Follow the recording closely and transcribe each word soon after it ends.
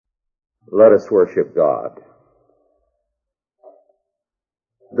Let us worship God.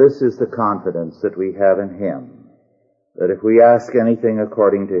 This is the confidence that we have in Him, that if we ask anything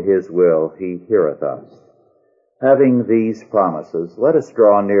according to His will, He heareth us. Having these promises, let us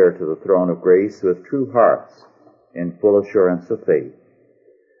draw near to the throne of grace with true hearts, in full assurance of faith.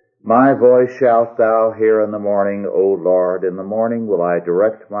 My voice shalt thou hear in the morning, O Lord. In the morning will I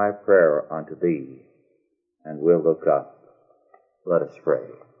direct my prayer unto thee, and will look up. Let us pray.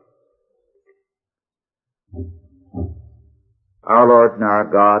 Our Lord and our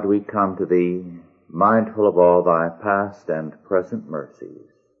God, we come to Thee, mindful of all Thy past and present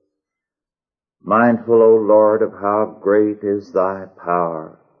mercies. Mindful, O Lord, of how great is Thy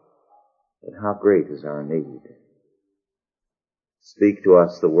power, and how great is our need. Speak to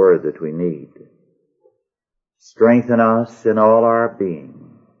us the word that we need. Strengthen us in all our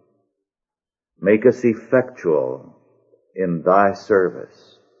being. Make us effectual in Thy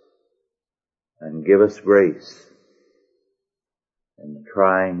service, and give us grace in the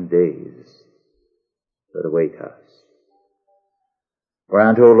trying days that await us.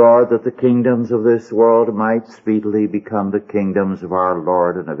 Grant, O Lord, that the kingdoms of this world might speedily become the kingdoms of our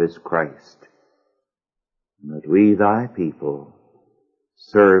Lord and of His Christ, and that we, Thy people,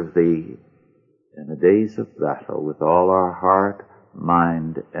 serve Thee in the days of battle with all our heart,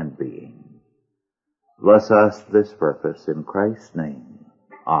 mind, and being. Bless us to this purpose in Christ's name.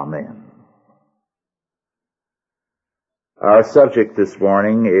 Amen. Our subject this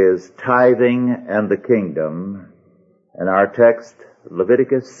morning is tithing and the kingdom, and our text,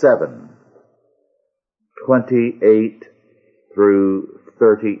 Leviticus 7, 28 through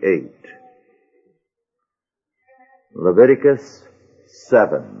 38. Leviticus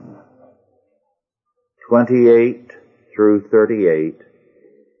 7, 28 through 38,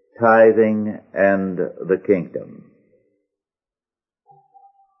 tithing and the kingdom.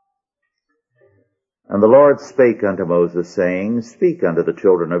 And the Lord spake unto Moses, saying, Speak unto the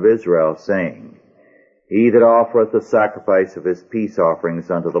children of Israel, saying, He that offereth the sacrifice of his peace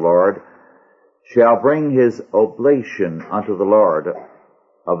offerings unto the Lord shall bring his oblation unto the Lord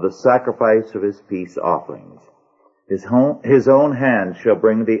of the sacrifice of his peace offerings. His own hand shall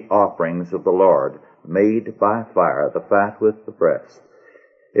bring the offerings of the Lord, made by fire, the fat with the breast.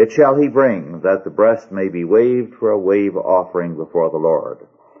 It shall he bring, that the breast may be waved for a wave offering before the Lord.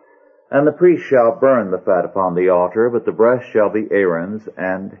 And the priest shall burn the fat upon the altar, but the breast shall be Aaron's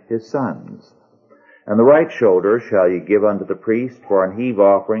and his sons'. And the right shoulder shall ye give unto the priest for an heave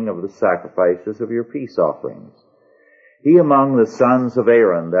offering of the sacrifices of your peace offerings. He among the sons of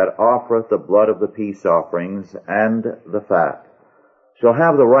Aaron that offereth the blood of the peace offerings and the fat shall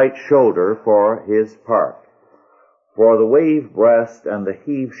have the right shoulder for his part. For the wave breast and the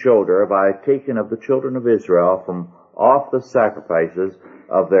heave shoulder have I taken of the children of Israel from off the sacrifices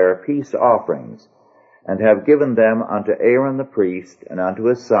of their peace offerings, and have given them unto Aaron the priest and unto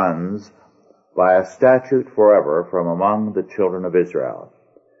his sons by a statute forever from among the children of Israel.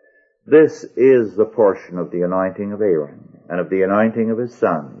 This is the portion of the anointing of Aaron and of the anointing of his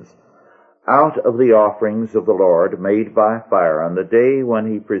sons, out of the offerings of the Lord made by fire on the day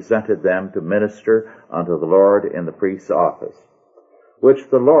when he presented them to minister unto the Lord in the priest's office, which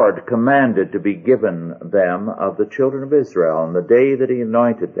the Lord commanded to be given them of the children of Israel on the day that he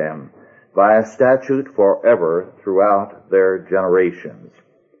anointed them by a statute forever throughout their generations.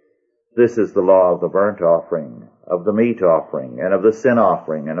 This is the law of the burnt offering, of the meat offering, and of the sin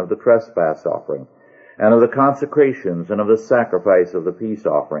offering, and of the trespass offering, and of the consecrations, and of the sacrifice of the peace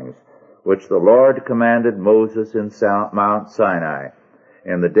offerings, which the Lord commanded Moses in Mount Sinai,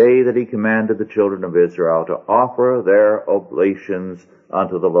 in the day that he commanded the children of Israel to offer their oblations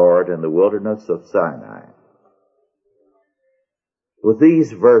unto the Lord in the wilderness of Sinai. With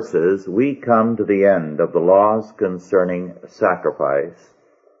these verses, we come to the end of the laws concerning sacrifice,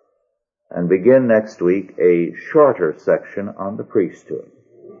 and begin next week a shorter section on the priesthood.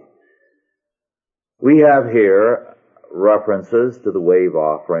 We have here references to the wave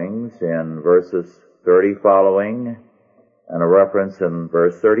offerings in verses 30 following, and a reference in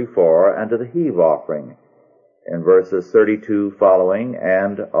verse 34, and to the heave offering in verses 32 following,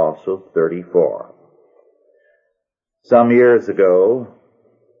 and also 34. Some years ago,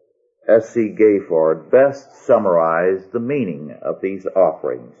 S.C. Gayford best summarized the meaning of these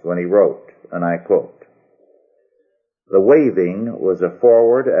offerings when he wrote, and I quote, "The waving was a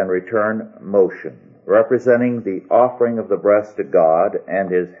forward and return motion, representing the offering of the breast to God and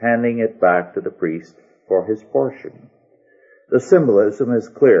his handing it back to the priest for his portion. The symbolism is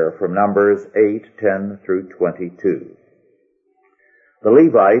clear from Numbers 8, 10 through 22. The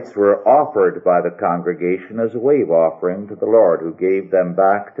Levites were offered by the congregation as a wave offering to the Lord, who gave them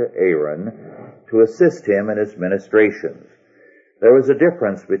back to Aaron to assist him in his ministrations. There was a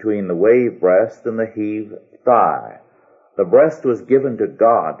difference between the wave breast and the heave thigh. The breast was given to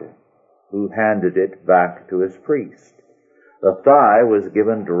God, who handed it back to his priest. The thigh was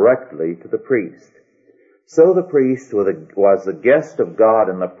given directly to the priest. So the priest was the guest of God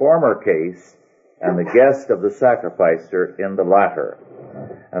in the former case, and the guest of the sacrificer in the latter,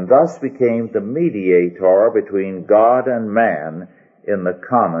 and thus became the mediator between God and man in the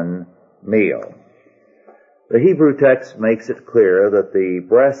common meal. The Hebrew text makes it clear that the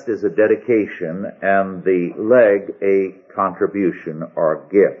breast is a dedication and the leg a contribution or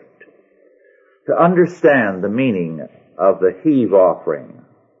gift. To understand the meaning of the heave offering,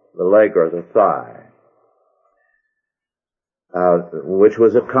 the leg or the thigh, which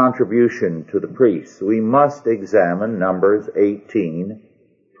was a contribution to the priests, we must examine Numbers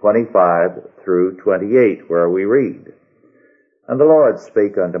 18:25 through 28, where we read, "And the Lord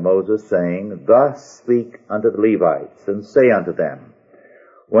spake unto Moses, saying, Thus speak unto the Levites, and say unto them,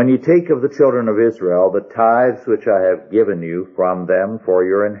 When ye take of the children of Israel the tithes which I have given you from them for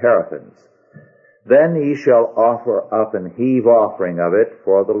your inheritance, then ye shall offer up an heave offering of it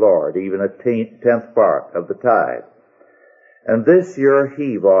for the Lord, even a tenth part of the tithe. And this your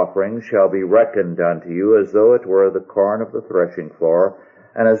heave offering shall be reckoned unto you as though it were the corn of the threshing floor,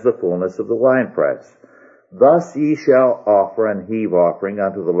 and as the fullness of the winepress. Thus ye shall offer an heave offering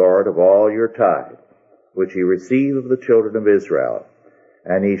unto the Lord of all your tithe, which ye receive of the children of Israel.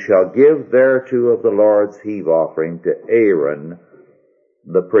 And ye shall give thereto of the Lord's heave offering to Aaron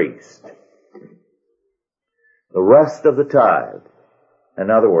the priest." The rest of the tithe, in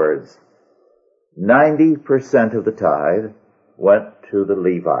other words, 90% of the tithe, went to the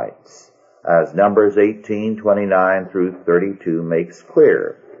Levites, as Numbers 18:29 through 32 makes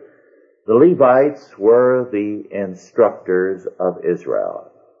clear. The Levites were the instructors of Israel.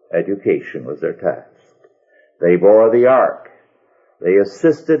 Education was their task. They bore the ark. They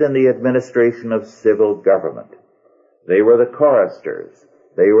assisted in the administration of civil government. They were the choristers.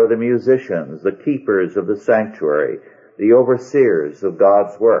 They were the musicians, the keepers of the sanctuary, the overseers of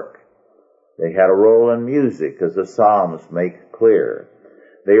God's work. They had a role in music, as the Psalms make clear.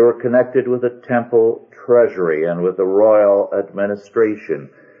 They were connected with the temple treasury and with the royal administration.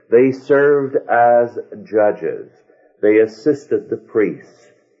 They served as judges. They assisted the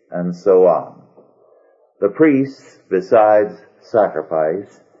priests, and so on. The priests, besides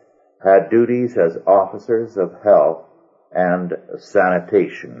sacrifice, had duties as officers of health and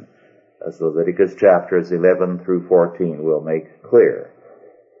sanitation, as Leviticus chapters 11 through 14 will make clear.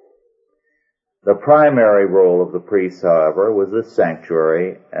 The primary role of the priests, however, was the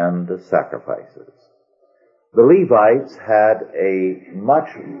sanctuary and the sacrifices. The Levites had a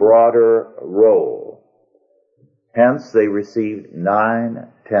much broader role. Hence, they received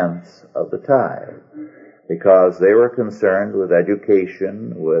 9/10 of the tithe, because they were concerned with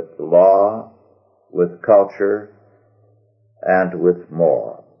education, with law, with culture, and with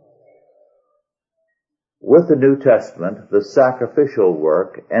more. With the New Testament, the sacrificial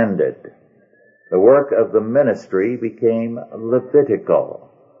work ended. The work of the ministry became Levitical,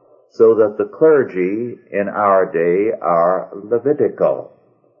 so that the clergy in our day are Levitical.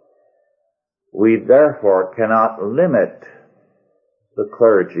 We therefore cannot limit the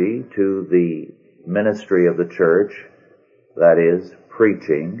clergy to the ministry of the church, that is,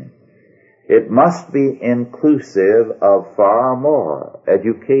 preaching. It must be inclusive of far more: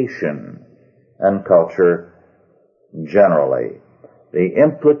 education and culture generally. The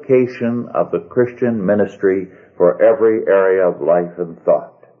implication of the Christian ministry for every area of life and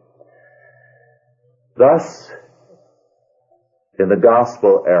thought. Thus, in the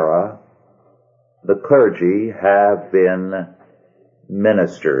gospel era, the clergy have been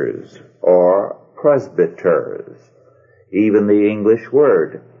ministers or presbyters. Even the English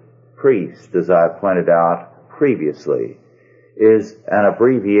word priest, as I pointed out previously, is an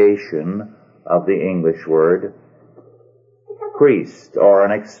abbreviation of the English word priest or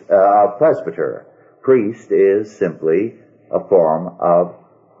a presbyter. Priest is simply a form of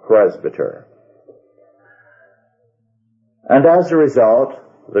presbyter. And as a result,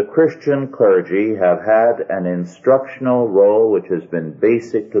 the Christian clergy have had an instructional role which has been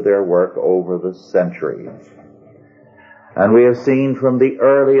basic to their work over the centuries. And we have seen from the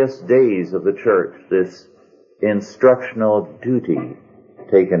earliest days of the church this instructional duty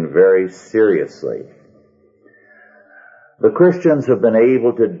taken very seriously. The Christians have been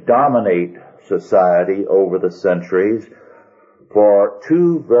able to dominate society over the centuries for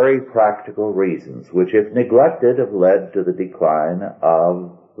two very practical reasons, which if neglected have led to the decline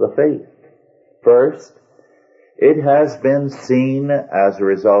of the faith. First, it has been seen as a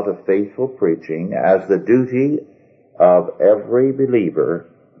result of faithful preaching as the duty of every believer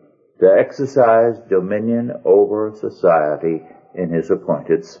to exercise dominion over society in his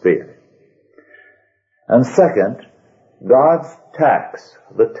appointed sphere. And second, God's tax,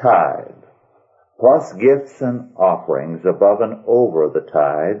 the tithe, plus gifts and offerings above and over the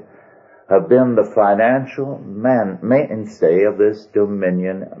tithe, have been the financial mainstay of this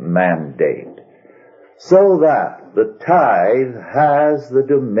dominion mandate, so that the tithe has the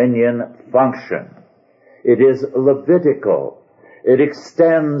dominion function. It is Levitical. It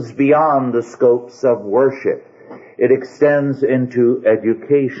extends beyond the scopes of worship. It extends into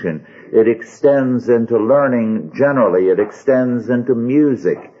education. It extends into learning generally. It extends into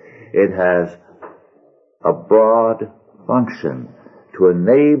music. It has a broad function to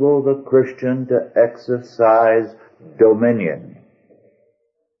enable the Christian to exercise dominion.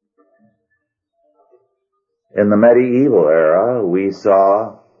 In the medieval era, we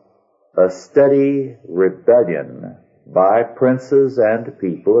saw a steady rebellion by princes and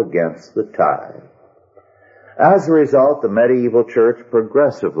people against the tithe. As a result, the medieval church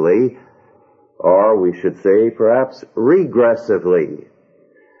progressively, or we should say perhaps regressively,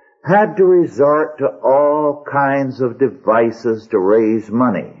 had to resort to all kinds of devices to raise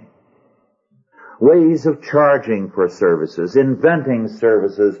money, ways of charging for services, inventing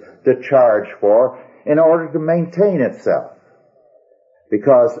services to charge for in order to maintain itself.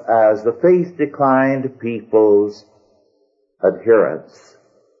 Because as the faith declined, people's adherence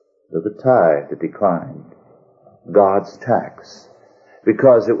to the tithe declined, God's tax,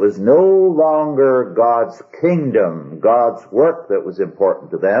 because it was no longer God's kingdom, God's work that was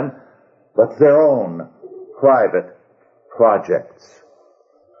important to them, but their own private projects.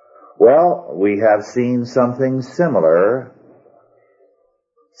 Well, we have seen something similar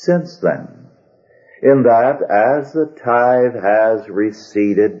since then, in that as the tithe has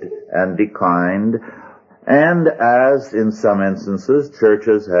receded and declined, and as in some instances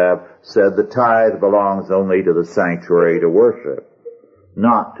churches have said the tithe belongs only to the sanctuary to worship,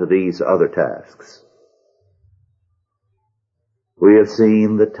 not to these other tasks, we have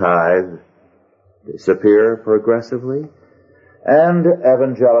seen the tithe disappear progressively, and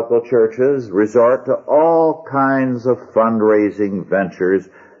evangelical churches resort to all kinds of fundraising ventures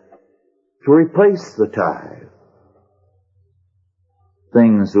to replace the tithe.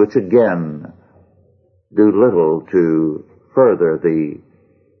 Things which again do little to further the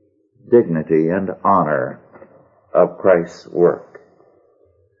dignity and honor of Christ's work.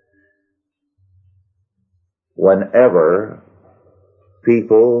 Whenever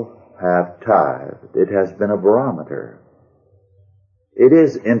people have tithed, it has been a barometer. It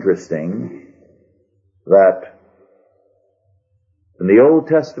is interesting that in the Old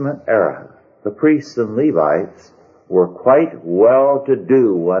Testament era, the priests and Levites were quite well to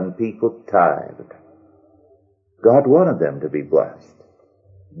do when people tithed. God wanted them to be blessed.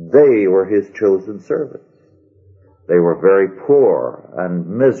 They were His chosen servants. They were very poor and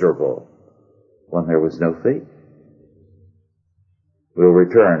miserable when there was no faith. We'll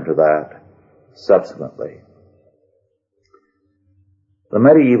return to that subsequently. The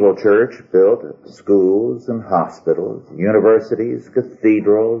medieval church built schools and hospitals, universities,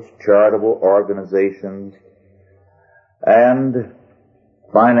 cathedrals, charitable organizations, and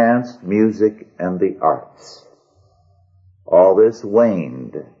financed music and the arts. All this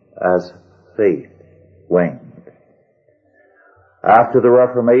waned as faith waned. After the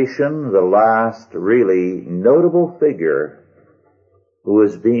Reformation, the last really notable figure who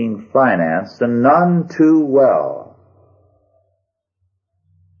was being financed, and none too well,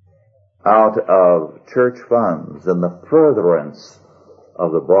 out of church funds and the furtherance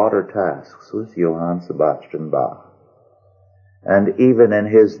of the broader tasks, was Johann Sebastian Bach. And even in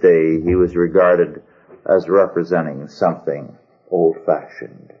his day, he was regarded as representing something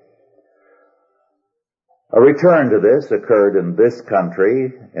old-fashioned. A return to this occurred in this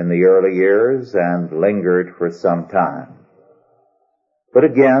country in the early years and lingered for some time. But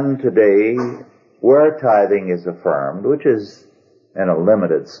again, today, where tithing is affirmed, which is in a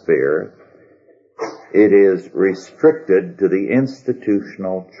limited sphere, it is restricted to the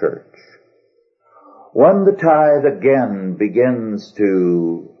institutional church. When the tithe again begins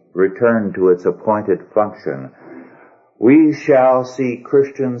to return to its appointed function, we shall see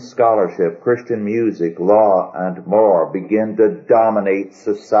Christian scholarship, Christian music, law, and more begin to dominate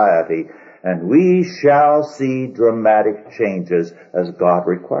society, and we shall see dramatic changes as God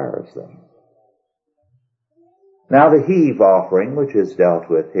requires them. Now the heave offering, which is dealt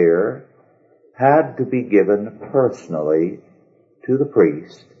with here, had to be given personally to the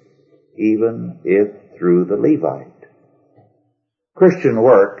priest, even if through the Levite. Christian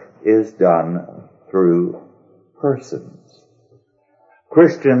work is done through persons.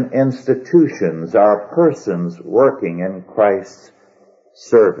 Christian institutions are persons working in Christ's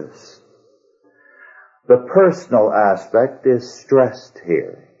service. The personal aspect is stressed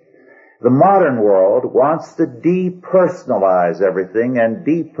here. The modern world wants to depersonalize everything, and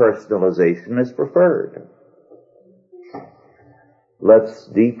depersonalization is preferred. Let's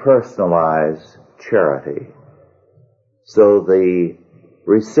depersonalize charity so the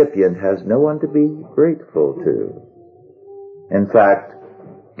recipient has no one to be grateful to. In fact,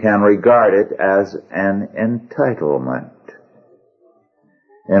 can regard it as an entitlement.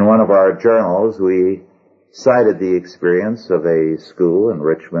 In one of our journals, we cited the experience of a school in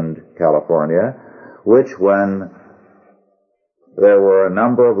Richmond, California, which, when there were a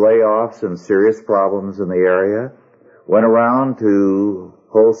number of layoffs and serious problems in the area, went around to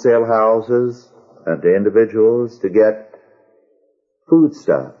wholesale houses and to individuals to get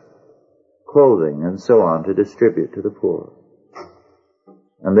foodstuff, clothing, and so on to distribute to the poor.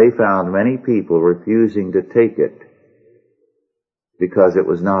 And they found many people refusing to take it because it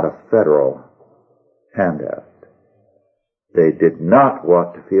was not a federal handout. They did not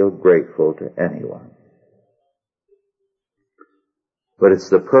want to feel grateful to anyone. But it's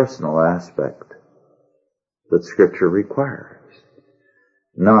the personal aspect that Scripture requires,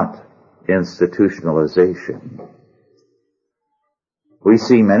 not institutionalization. We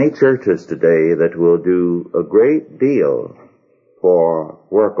see many churches today that will do a great deal for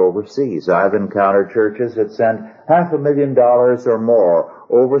work overseas. I've encountered churches that send $500,000 or more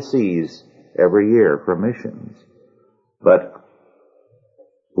overseas every year for missions, but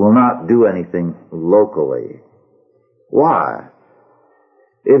will not do anything locally. Why?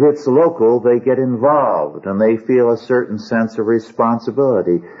 If it's local, they get involved and they feel a certain sense of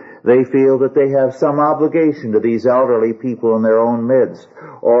responsibility. They feel that they have some obligation to these elderly people in their own midst,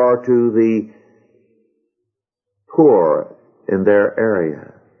 or to the poor in their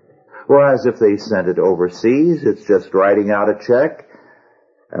area. Whereas if they sent it overseas, it's just writing out a check,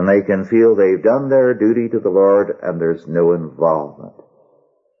 and they can feel they've done their duty to the Lord and there's no involvement.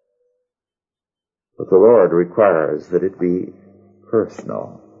 But the Lord requires that it be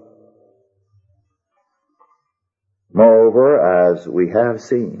personal. Moreover, as we have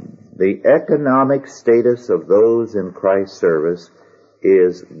seen, the economic status of those in Christ's service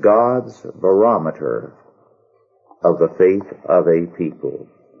is God's barometer of the faith of a people.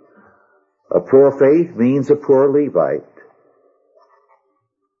 A poor faith means a poor Levite.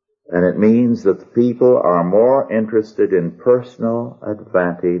 And it means that the people are more interested in personal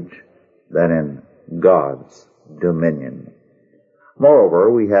advantage than in God's dominion.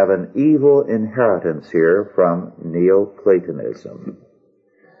 Moreover, we have an evil inheritance here from Neoplatonism.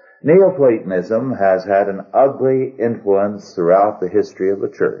 Neoplatonism has had an ugly influence throughout the history of the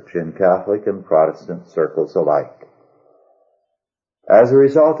church in Catholic and Protestant circles alike. As a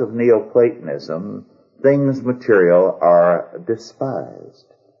result of Neoplatonism, things material are despised.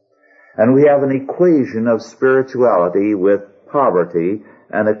 And we have an equation of spirituality with poverty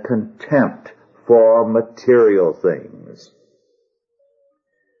and a contempt for material things.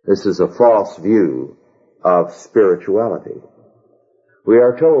 This is a false view of spirituality. We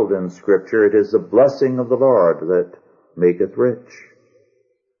are told in Scripture, it is the blessing of the Lord that maketh rich.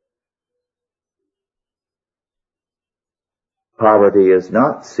 Poverty is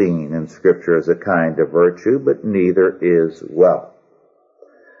not seen in Scripture as a kind of virtue, but neither is wealth.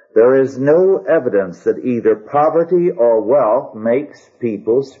 There is no evidence that either poverty or wealth makes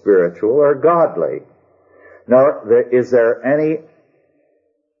people spiritual or godly. Nor is there any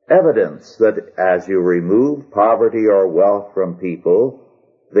evidence that as you remove poverty or wealth from people,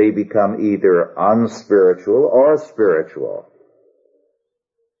 they become either unspiritual or spiritual.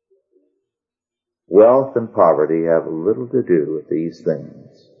 Wealth and poverty have little to do with these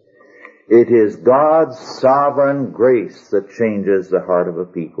things. It is God's sovereign grace that changes the heart of a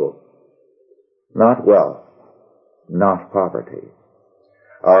people, not wealth, not poverty.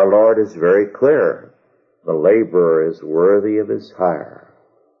 Our Lord is very clear. The laborer is worthy of his hire.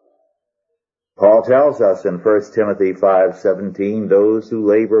 Paul tells us in 1 Timothy 5:17, those who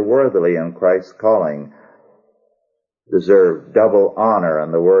labor worthily in Christ's calling deserve double honor,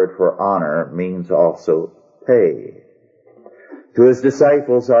 and the word for honor means also pay. To his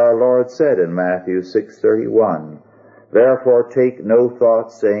disciples our Lord said in Matthew 6:31, therefore take no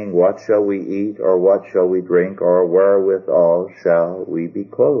thought, saying, what shall we eat, or what shall we drink, or wherewithal shall we be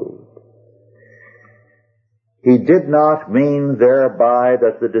clothed? He did not mean thereby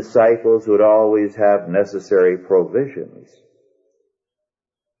that the disciples would always have necessary provisions.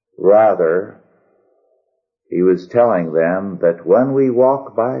 Rather, he was telling them that when we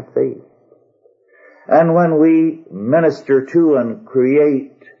walk by faith, and when we minister to and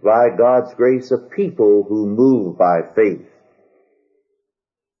create by God's grace a people who move by faith,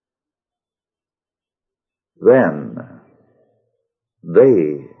 then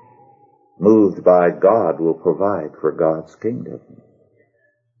they, moved by God, will provide for God's kingdom.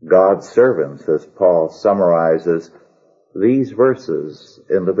 God's servants, as Paul summarizes these verses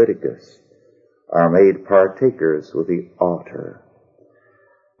in Leviticus, are made partakers with the altar.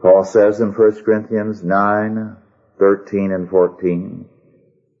 Paul says in 1 Corinthians 9:13 and 14,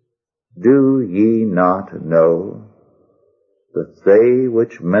 "Do ye not know that they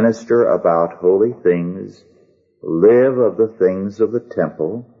which minister about holy things live of the things of the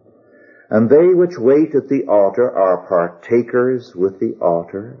temple, and they which wait at the altar are partakers with the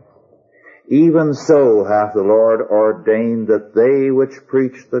altar? Even so hath the Lord ordained that they which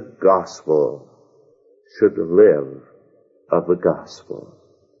preach the gospel should live of the gospel."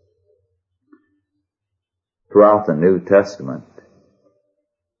 Throughout the New Testament,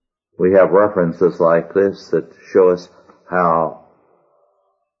 we have references like this that show us how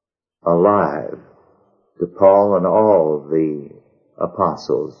alive to Paul and all of the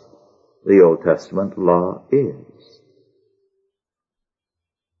apostles the Old Testament law is.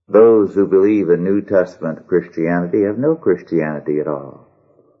 Those who believe in New Testament Christianity have no Christianity at all,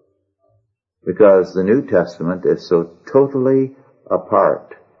 because the New Testament is so totally a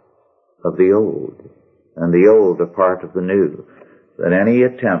part of the Old, and the Old a part of the New, that any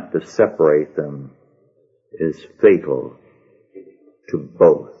attempt to separate them is fatal to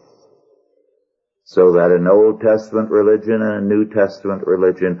both. So that an Old Testament religion and a New Testament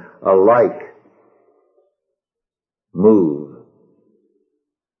religion alike move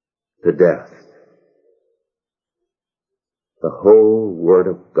to death. The whole Word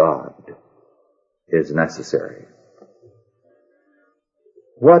of God is necessary.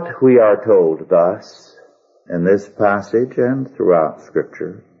 What we are told thus in this passage and throughout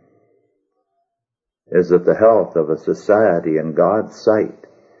Scripture is that the health of a society in God's sight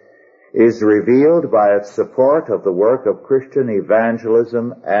is revealed by its support of the work of Christian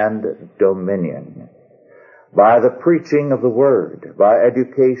evangelism and dominion, by the preaching of the Word, by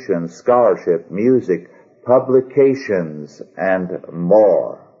education, scholarship, music, publications, and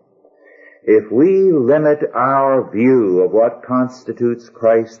more. If we limit our view of what constitutes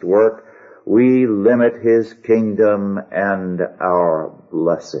Christ's work, we limit His kingdom and our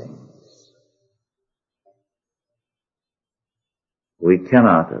blessings. We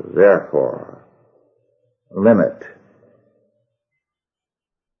cannot, therefore, limit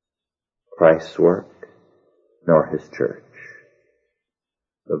Christ's work nor His church.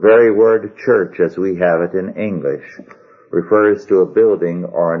 The very word church, as we have it in English, refers to a building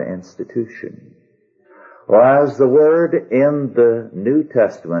or an institution. Whereas the word in the New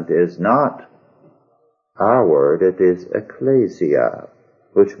Testament is not our word, it is ecclesia,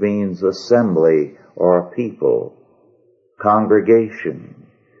 which means assembly or people, congregation.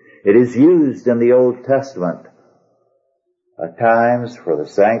 It is used in the Old Testament at times for the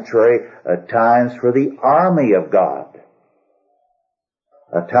sanctuary, at times for the army of God,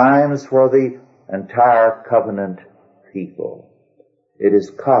 at times for the entire covenant people. It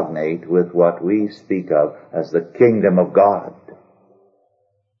is cognate with what we speak of as the kingdom of God.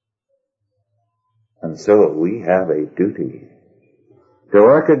 And so we have a duty to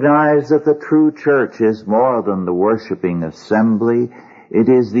recognize that the true church is more than the worshiping assembly. It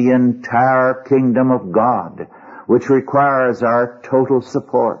is the entire kingdom of God, which requires our total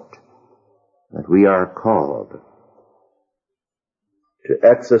support, that we are called to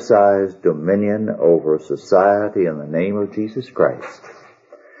exercise dominion over society in the name of Jesus Christ.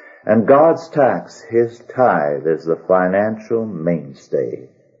 And God's tax, His tithe, is the financial mainstay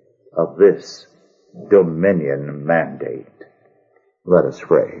of this dominion mandate. Let us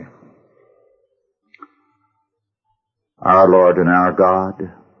pray. Our Lord and our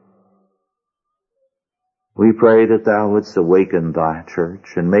God, we pray that Thou wouldst awaken Thy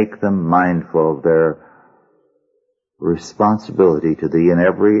church and make them mindful of their responsibility to Thee in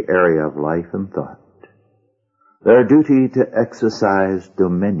every area of life and thought, their duty to exercise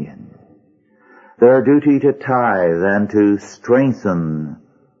dominion, their duty to tithe and to strengthen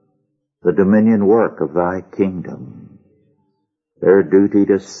the dominion work of Thy kingdom, their duty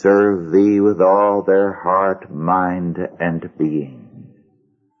to serve Thee with all their heart, mind, and being.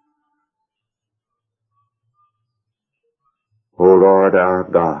 O Lord our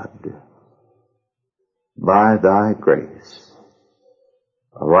God, by thy grace,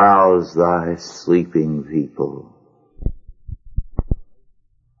 arouse thy sleeping people,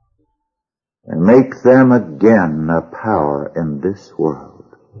 and make them again a power in this world,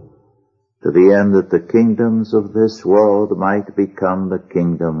 to the end that the kingdoms of this world might become the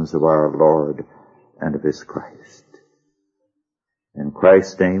kingdoms of our Lord and of his Christ. In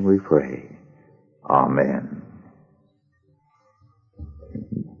Christ's name we pray. Amen.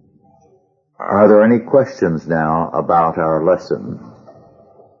 Are there any questions now about our lesson?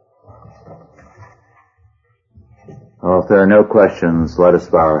 Well, if there are no questions, let us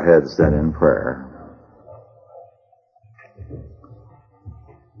bow our heads then in prayer.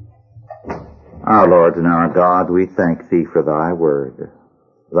 Our Lord and our God, we thank thee for thy word.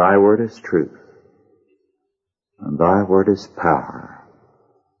 Thy word is truth, and thy word is power.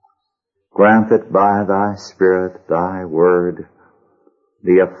 Grant that by thy Spirit, thy word,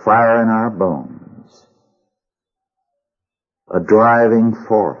 be a fire in our bones, a driving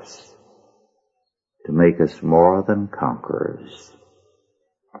force to make us more than conquerors.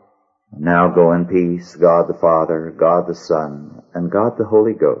 Now go in peace, God the Father, God the Son, and God the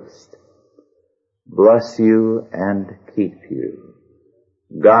Holy Ghost. Bless you and keep you,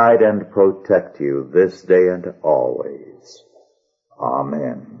 guide and protect you this day and always.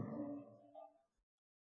 Amen.